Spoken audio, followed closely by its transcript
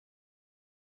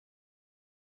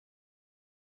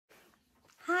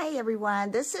Hi everyone,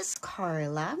 this is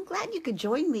Carla. I'm glad you could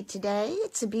join me today.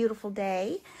 It's a beautiful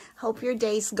day. Hope your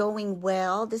day's going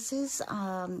well. This is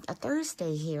a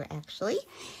Thursday here actually,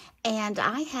 and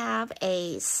I have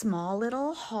a small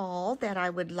little haul that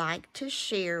I would like to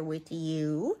share with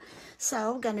you.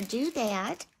 So I'm going to do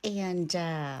that, and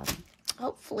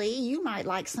hopefully you might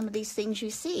like some of these things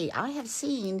you see. I have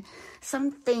seen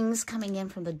some things coming in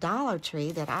from the Dollar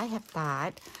Tree that I have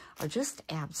thought are just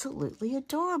absolutely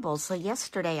adorable. So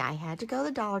yesterday I had to go to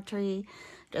the Dollar Tree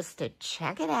just to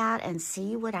check it out and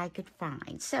see what I could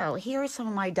find. So here are some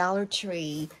of my Dollar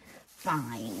Tree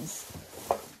finds.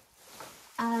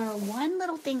 One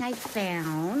little thing I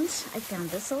found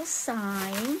this little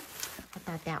sign. I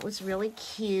thought that was really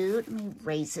cute. Let me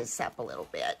raise this up a little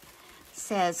bit. It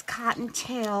says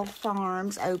Cottontail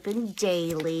Farms open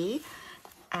daily.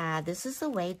 This is the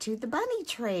way to the bunny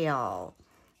trail.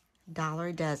 $1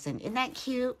 a dozen. Isn't that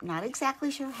cute? Not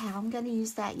exactly sure how I'm going to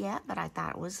use that yet, but I thought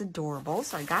it was adorable,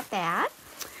 so I got that.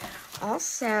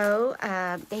 Also,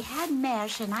 they had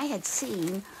mesh, and I had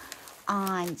seen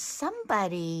on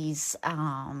somebody's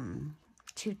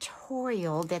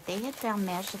tutorial that they had found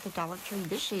mesh at the Dollar Tree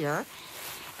this year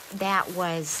that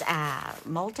was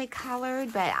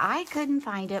multicolored, but I couldn't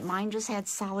find it. Mine just had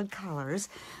solid colors.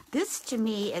 This, to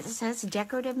me, it says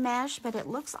decorative mesh, but it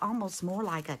looks almost more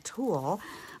like a tulle,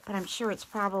 but I'm sure it's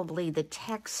probably the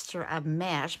texture of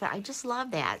mesh, but I just love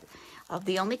that.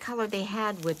 The only color they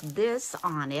had with this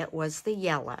on it was the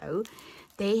yellow.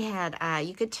 They had,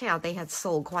 you could tell they had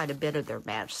sold quite a bit of their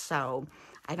mesh, so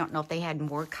I don't know if they had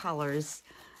more colors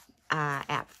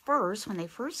at first when they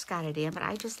first got it in, but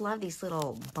I just love these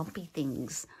little bumpy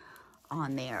things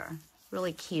on there.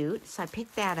 Really cute. So I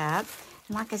picked that up.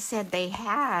 And like I said, they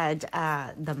had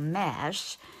the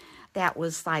mesh that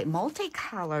was like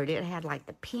multicolored. It had like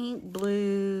the pink,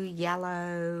 blue,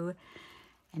 yellow,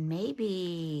 and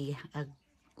maybe a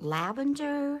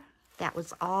lavender. That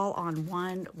was all on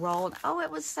one roll. Oh, it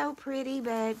was so pretty,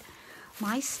 but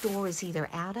my store is either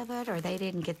out of it or they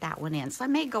didn't get that one in. So I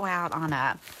may go out on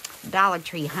a Dollar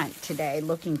Tree hunt today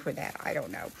looking for that. I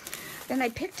don't know. Then I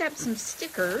picked up some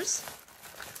stickers.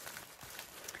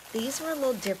 These were a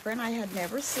little different. I had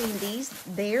never seen these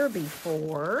there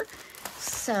before.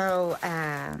 So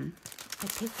I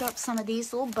picked up some of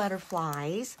these little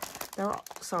butterflies. They're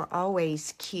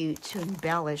always cute to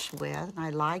embellish with. And I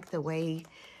like the way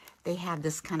they have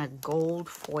this kind of gold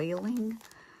foiling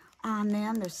on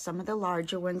them. There's some of the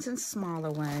larger ones and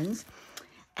smaller ones.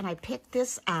 And I picked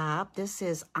this up. This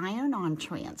is iron-on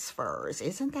transfers.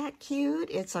 Isn't that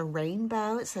cute? It's a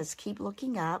rainbow. It says, keep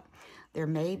looking up. There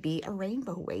may be a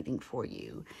rainbow waiting for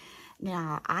you.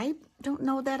 Now, I don't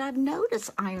know that I've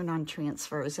noticed iron-on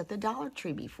transfers at the Dollar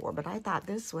Tree before, but I thought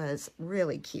this was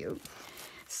really cute.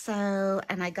 So,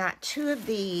 and I got 2 of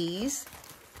these.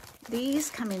 These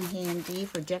come in handy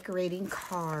for decorating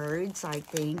cards, I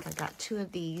think. I got 2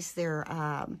 of these. They're,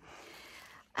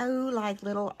 like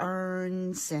little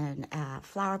urns and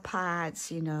flower pots.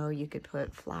 You know, you could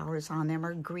put flowers on them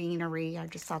or greenery. I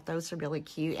just thought those are really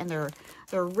cute. And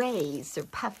they're raised, they're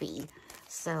puffy.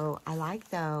 So I like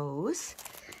those.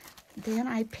 Then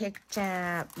I picked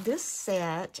up this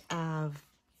set of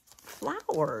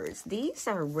flowers. These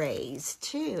are raised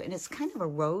too, and it's kind of a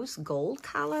rose gold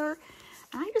color.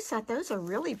 I just thought those are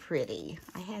really pretty.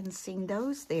 I hadn't seen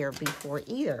those there before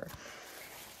either.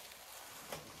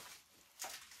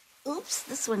 Oops,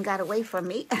 this one got away from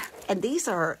me. And these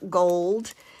are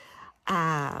gold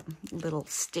little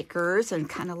stickers and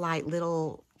kind of like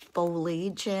little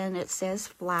foliage, and it says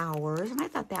flowers. And I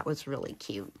thought that was really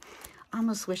cute. I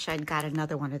almost wish I'd got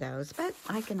another one of those, but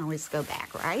I can always go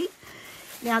back, right?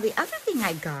 Now, the other thing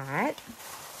I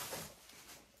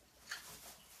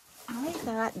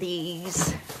thought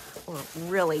these were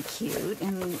really cute.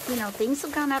 And, you know, things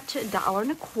have gone up to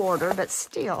 $1.25, but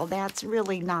still, that's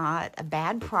really not a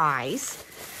bad price.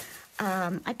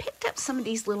 I picked up some of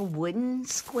these little wooden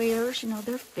squares. You know,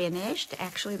 they're finished.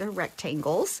 Actually, they're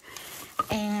rectangles.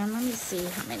 And let me see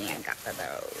how many I got of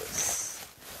those.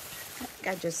 I think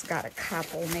I just got a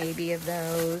couple maybe of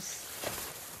those.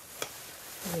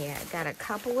 Yeah, I got a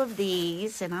couple of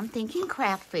these, and I'm thinking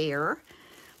craft fair.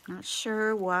 Not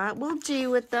sure what we'll do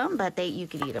with them, but you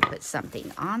could either put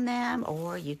something on them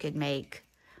or you could make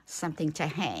something to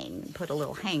hang, put a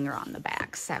little hanger on the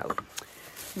back. So,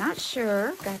 not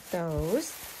sure. Got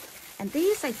those. And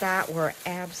these I thought were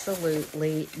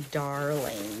absolutely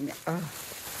darling. Oh,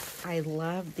 I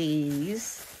love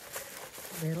these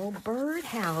little bird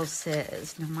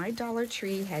houses. Now, my Dollar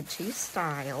Tree had 2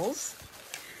 styles.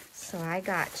 So I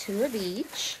got 2 of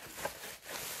each.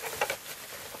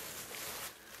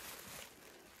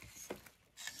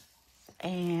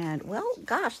 And, well,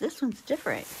 gosh, this one's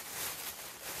different.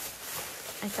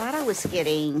 I thought I was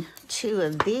getting 2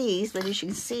 of these, but as you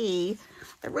can see,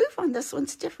 the roof on this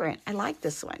one's different. I like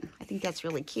this one. I think that's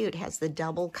really cute. It has the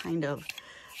double kind of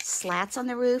slats on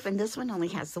the roof, and this one only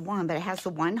has the one, but it has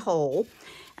the one hole.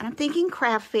 And I'm thinking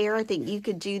craft fair. I think you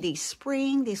could do these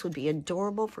spring. These would be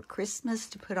adorable for Christmas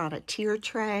to put on a tier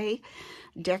tray,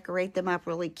 decorate them up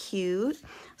really cute.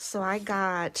 So I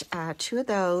got 2 of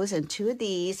those and 2 of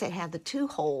these that have the 2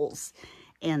 holes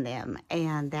in them,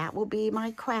 and that will be my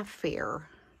craft fair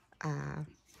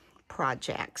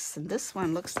projects. And this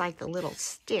one looks like the little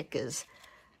stick is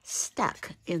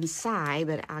stuck inside,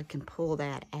 but I can pull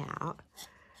that out.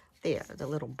 There, the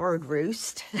little bird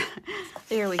roost.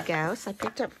 There we go. So I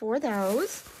picked up 4 of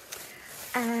those.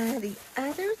 The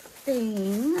other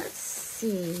thing, let's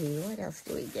see, what else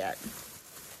do we get?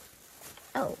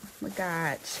 Oh,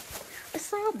 I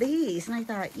saw these and I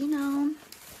thought, you know,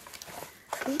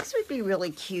 these would be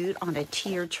really cute on a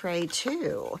tier tray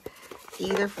too,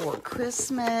 either for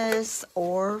Christmas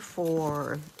or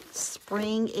for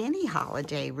spring, any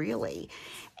holiday really.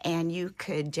 And you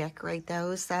could decorate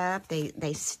those up.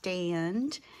 They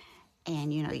stand,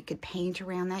 and you know, you could paint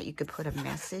around that. You could put a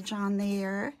message on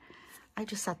there. I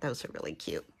just thought those were really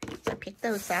cute. So I picked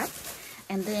those up,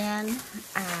 and then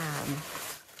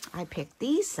I picked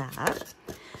these up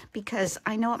because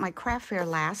I know at my craft fair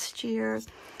last year,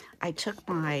 I took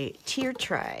my tier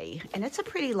tray, and it's a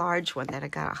pretty large one that I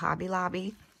got at Hobby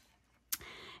Lobby,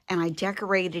 and I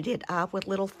decorated it up with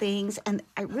little things, and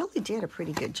I really did a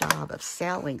pretty good job of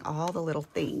selling all the little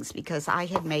things because I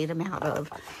had made them out of,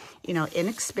 you know,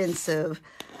 inexpensive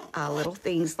little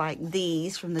things like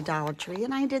these from the Dollar Tree,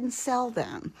 and I didn't sell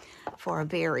them for a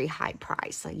very high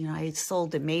price. So, you know, I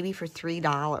sold them maybe for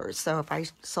 $3. So if I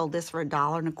sold this for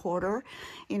 $1.25,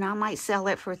 you know, I might sell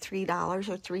it for $3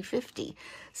 or $3.50.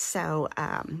 So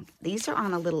these are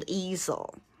on a little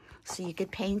easel. So you could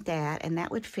paint that, and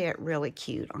that would fit really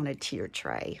cute on a tier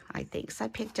tray, I think. So I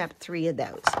picked up 3 of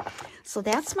those. So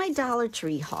that's my Dollar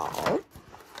Tree haul.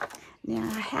 Now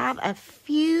I have a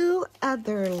few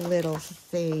other little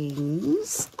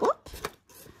things. Whoop.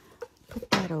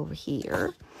 Put that over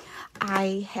here.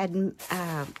 I had,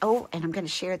 oh, and I'm going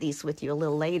to share these with you a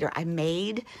little later. I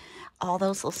made all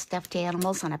those little stuffed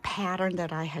animals on a pattern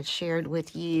that I had shared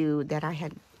with you that I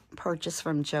had purchased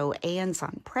from Joann's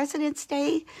on President's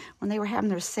Day when they were having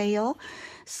their sale.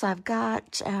 So I've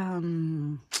got, let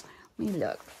me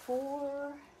look,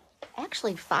 5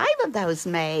 of those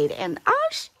made, and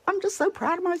I'm just so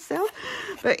proud of myself.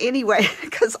 But anyway,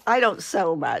 because I don't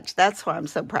sew much, that's why I'm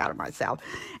so proud of myself.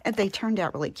 And they turned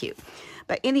out really cute.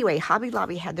 But anyway, Hobby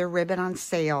Lobby had their ribbon on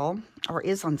sale, or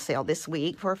is on sale this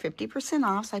week for 50%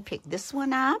 off. So I picked this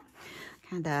one up,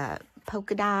 kind of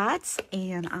polka dots,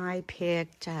 and I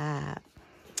picked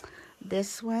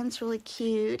this one's really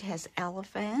cute, has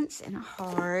elephants and a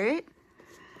heart.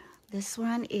 This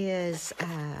one is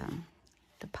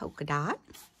the polka dot,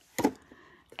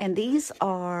 and these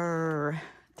are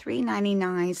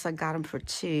 $3.99, so I got them for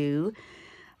 2.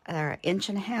 They're 1.5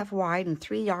 inches wide and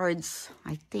 3 yards,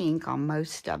 I think, on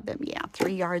most of them. Yeah,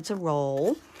 3 yards a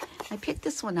roll. I picked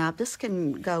this one up. This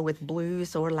can go with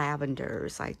blues or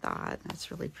lavenders, I thought.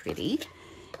 That's really pretty.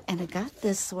 And I got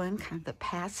this one, kind of the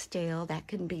pastel. That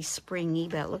can be springy,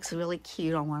 but it looks really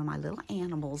cute on one of my little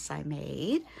animals I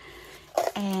made.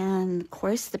 And, of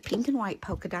course, the pink and white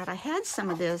polka dot. I had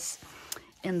some of this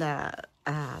in the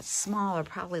smaller,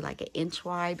 probably like 1 inch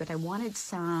wide, but I wanted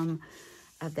some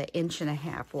of the 1.5 inch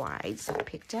wide, so I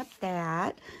picked up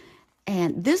that.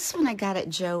 And this one I got at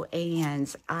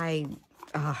Joann's. I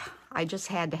just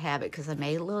had to have it because I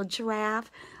made a little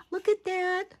giraffe. Look at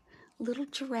that. Little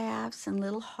giraffes and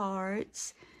little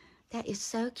hearts. That is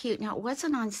so cute. Now, it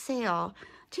wasn't on sale.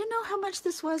 Do you know how much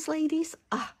this was, ladies?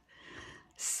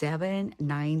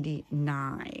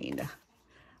 $7.99.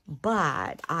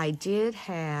 But I did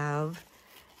have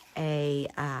a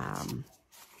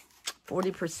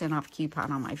 40% off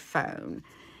coupon on my phone.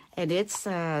 And it's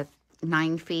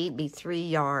 9 feet, be 3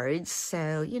 yards.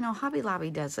 So, you know, Hobby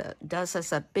Lobby does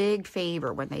us a big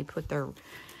favor when they put their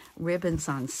ribbons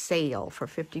on sale for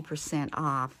 50%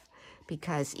 off,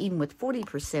 because even with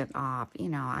 40% off, you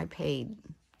know, I paid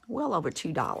well over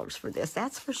 $2 for this,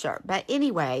 that's for sure. But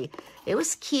anyway, it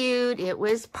was cute. It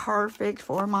was perfect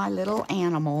for my little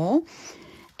animal.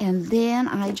 And then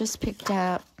I just picked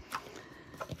up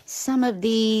some of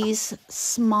these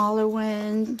smaller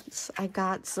ones. I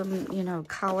got some, you know,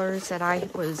 colors that I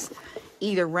was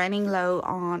either running low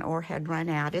on or had run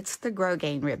out. It's the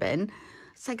Grosgain ribbon.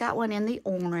 So I got one in the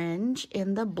orange,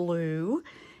 in the blue,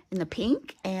 in the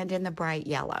pink, and in the bright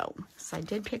yellow. So I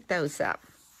did pick those up.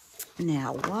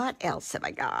 Now, what else have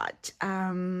I got?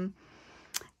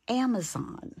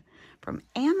 Amazon. From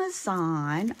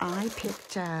Amazon, I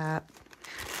picked up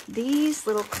these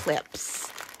little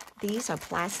clips. These are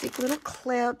plastic little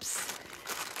clips.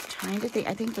 Trying to think,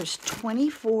 I think there's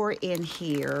 24 in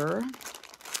here.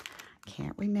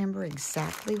 Can't remember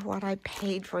exactly what I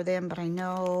paid for them, but I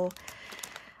know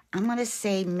I'm going to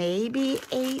say maybe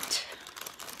 $8,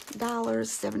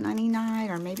 $7.99,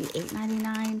 or maybe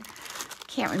 $8.99.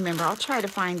 Can't remember. I'll try to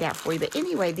find that for you. But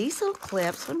anyway, these little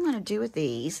clips, what I'm going to do with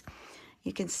these,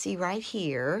 you can see right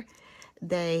here,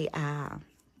 they,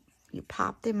 you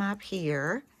pop them up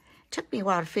here. It took me a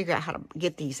while to figure out how to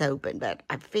get these open, but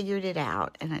I figured it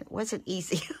out, and it wasn't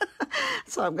easy.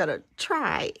 So I'm going to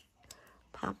try.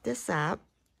 Pop this up.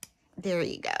 There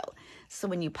you go. So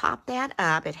when you pop that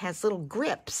up, it has little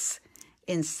grips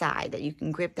inside that you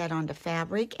can grip that onto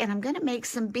fabric. And I'm going to make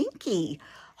some binky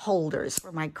holders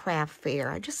for my craft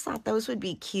fair. I just thought those would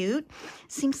be cute.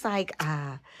 Seems like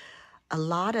a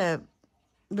lot of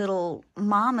little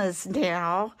mamas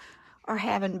now are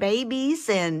having babies,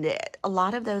 and a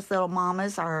lot of those little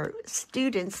mamas are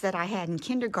students that I had in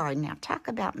kindergarten. Now, talk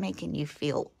about making you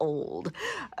feel old.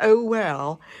 Oh,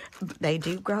 well, they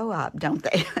do grow up, don't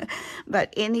they?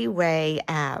 But anyway,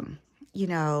 you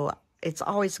know, it's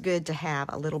always good to have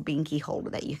a little binky holder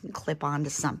that you can clip onto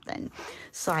something.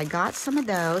 So I got some of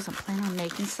those. I'm planning on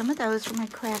making some of those for my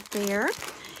craft fair.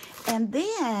 And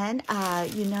then,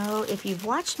 you know, if you've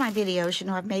watched my videos, you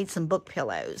know I've made some book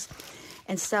pillows.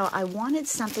 And so I wanted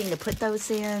something to put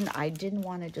those in. I didn't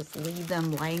want to just leave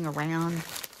them laying around.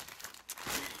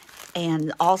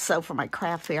 And also for my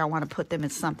craft fair, I want to put them in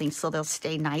something so they'll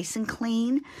stay nice and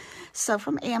clean. So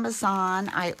from Amazon,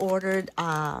 I ordered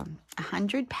a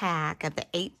 100 pack of the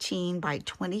 18 by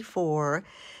 24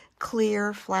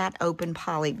 clear flat open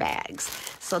poly bags.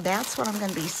 So that's what I'm going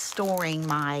to be storing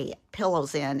my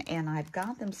pillows in. And I've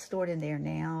got them stored in there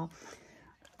now.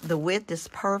 The width is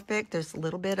perfect. There's a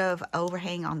little bit of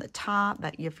overhang on the top,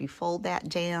 but if you fold that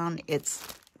down, it's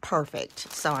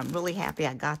perfect. So I'm really happy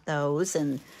I got those.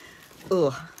 And,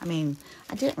 I mean,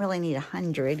 I didn't really need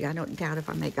 100. I don't doubt if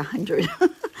I make 100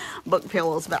 book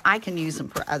pillows, but I can use them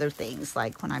for other things,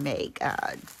 like when I make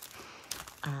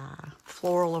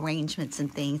floral arrangements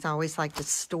and things. I always like to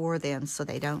store them so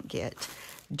they don't get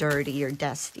dirty or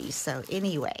dusty. So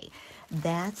anyway,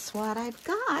 that's what I've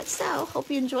got. So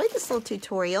hope you enjoyed this little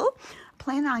tutorial.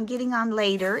 Plan on getting on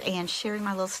later and sharing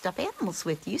my little stuffed animals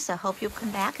with you. So I hope you'll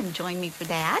come back and join me for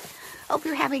that. Hope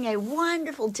you're having a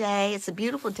wonderful day. It's a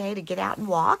beautiful day to get out and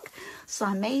walk. So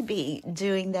I may be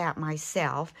doing that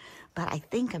myself, but I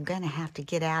think I'm going to have to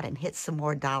get out and hit some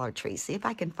more Dollar Tree. See if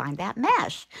I can find that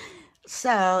mesh.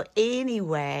 So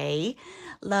anyway,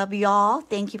 love y'all.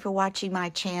 Thank you for watching my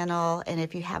channel. And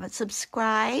if you haven't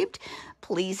subscribed,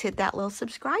 please hit that little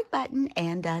subscribe button.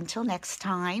 And until next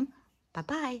time,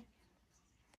 bye-bye.